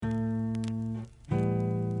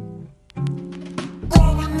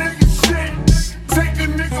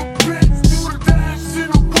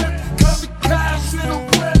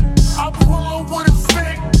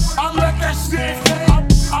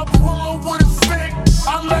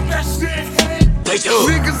They do.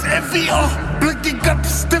 Niggas envy, Blicky got the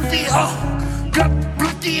stiffy, got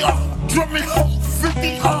Blicky, drumming home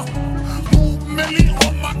 50, move milli,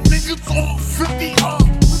 all my niggas all 50,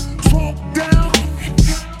 talk down.